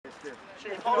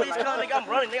Police coming, nigga, I'm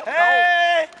running, nigga.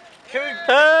 Hey! Here we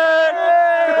go.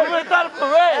 Hey! We're gonna start a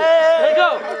parade. Hey! Let's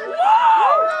go.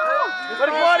 Where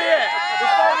the party at?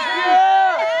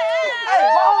 Hey,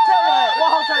 what hotel y'all at? What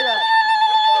hotel y'all at?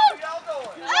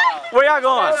 Where y'all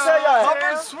going?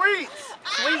 Hoppin' sweets.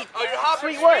 Sweet. Oh, you're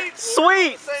hopping Sweet what?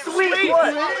 Sweet. Sweet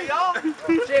what?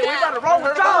 Shit, we about to roll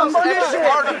with y'all. So this shit.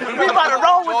 We about to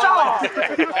roll with y'all.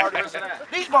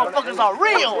 These motherfuckers are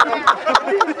real.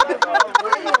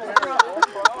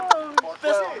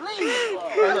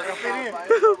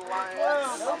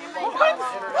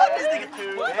 What this nigga do?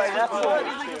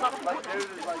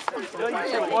 You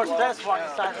should watch that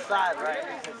walking side to side, right?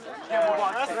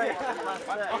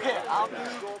 Okay, I'll do.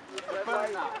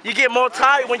 You get more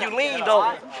tired when you lean,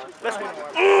 though.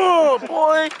 Oh,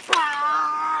 boy.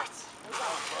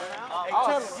 I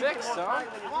was sick, son.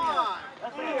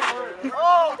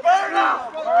 Oh, burn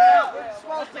out.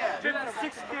 Did a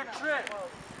 6-year trip.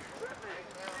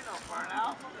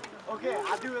 Okay,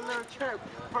 I'll do a little trip.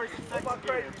 First and second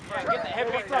gear. Get the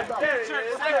heavy beat time. Let's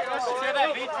hear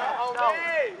that beat time.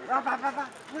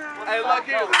 Hey, look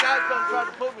here, the guy's gonna try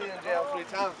to put me in jail 3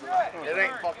 times tonight. It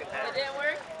ain't fucking happening. It didn't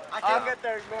work? I can't get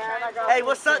there, man. Hey,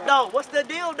 what's up, though? What's the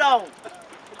deal, though?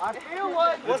 I feel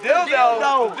what? What's the deal,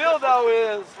 though? The dildo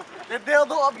is... The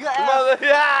dildo up your ass. Mother,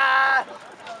 yeah!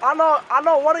 I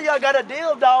know one of y'all got a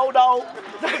dildo, though.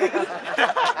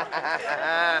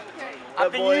 I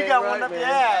think you got one up your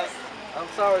ass. I'm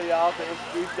sorry, y'all, to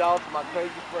introduce y'all to my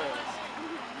crazy friends.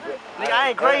 Nigga, I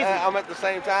ain't crazy. I'm at the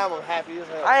same time, I'm happy as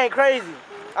hell. I ain't crazy.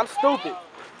 I'm stupid.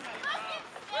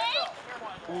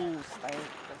 Ooh, stank.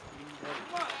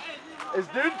 Is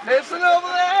dude pissing over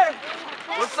there?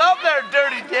 What's up there,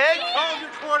 dirty dick?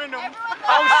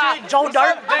 Oh shit, Joe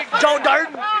Dirt. Joe Dirt.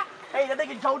 Hey, that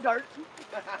nigga Joe Dirt.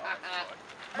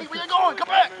 Hey, where you going? Come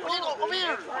back. Where you going? Over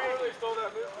here.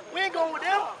 We ain't going with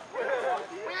them.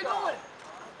 Where you going?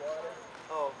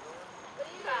 Oh.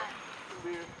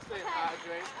 Beer. Staying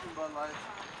hydrated. Some Bud Light.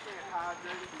 Staying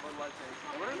hydrated. Some Bud Light.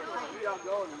 Where the fuck are y'all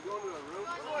going? You going to a room?